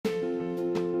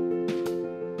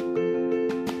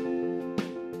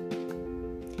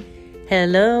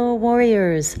Hello,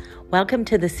 warriors. Welcome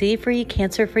to the Sea-Free,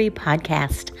 Cancer-Free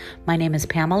podcast. My name is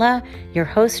Pamela, your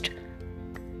host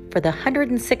for the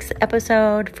 106th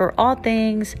episode for all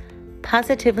things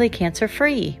positively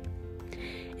cancer-free.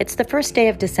 It's the first day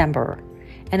of December,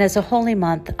 and as a holy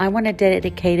month, I want to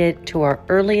dedicate it to our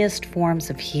earliest forms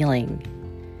of healing.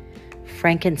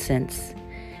 Frankincense.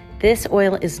 This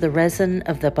oil is the resin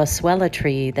of the boswellia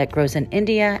tree that grows in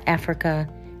India, Africa,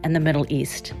 and the Middle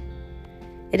East.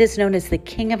 It is known as the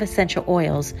king of essential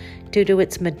oils due to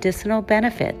its medicinal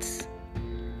benefits.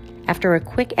 After a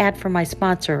quick ad from my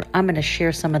sponsor, I'm going to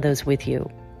share some of those with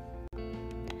you.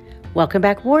 Welcome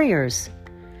back, warriors.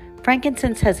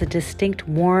 Frankincense has a distinct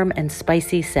warm and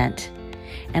spicy scent,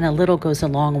 and a little goes a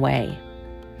long way.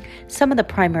 Some of the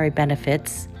primary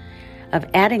benefits of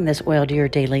adding this oil to your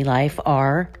daily life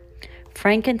are: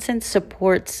 frankincense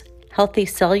supports healthy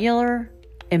cellular,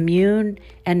 immune,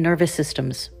 and nervous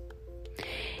systems.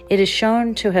 It is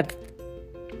shown to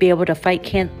be able to fight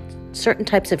certain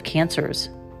types of cancers.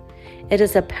 It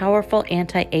is a powerful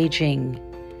anti-aging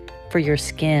for your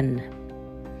skin.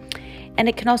 And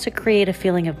it can also create a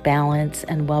feeling of balance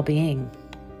and well-being.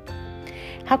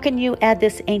 How can you add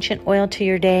this ancient oil to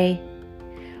your day?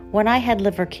 When I had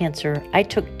liver cancer, I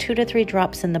took 2 to 3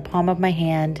 drops in the palm of my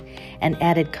hand and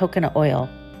added coconut oil,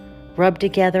 rubbed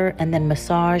together, and then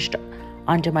massaged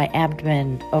onto my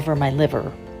abdomen over my liver.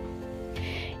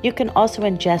 You can also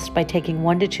ingest by taking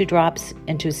 1 to 2 drops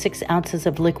into 6 ounces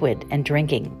of liquid and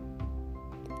drinking.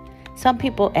 Some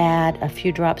people add a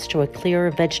few drops to a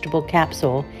clear vegetable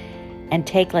capsule and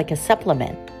take like a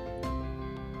supplement.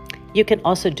 You can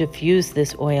also diffuse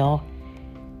this oil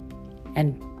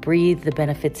and breathe the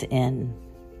benefits in.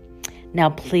 Now,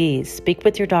 please speak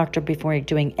with your doctor before you're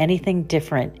doing anything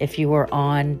different if you are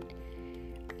on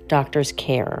doctor's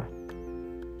care.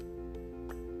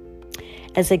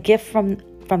 As a gift from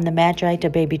the Magi to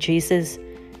baby Jesus,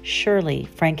 surely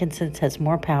frankincense has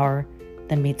more power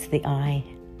than meets the eye.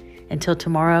 Until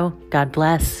tomorrow, God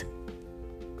bless.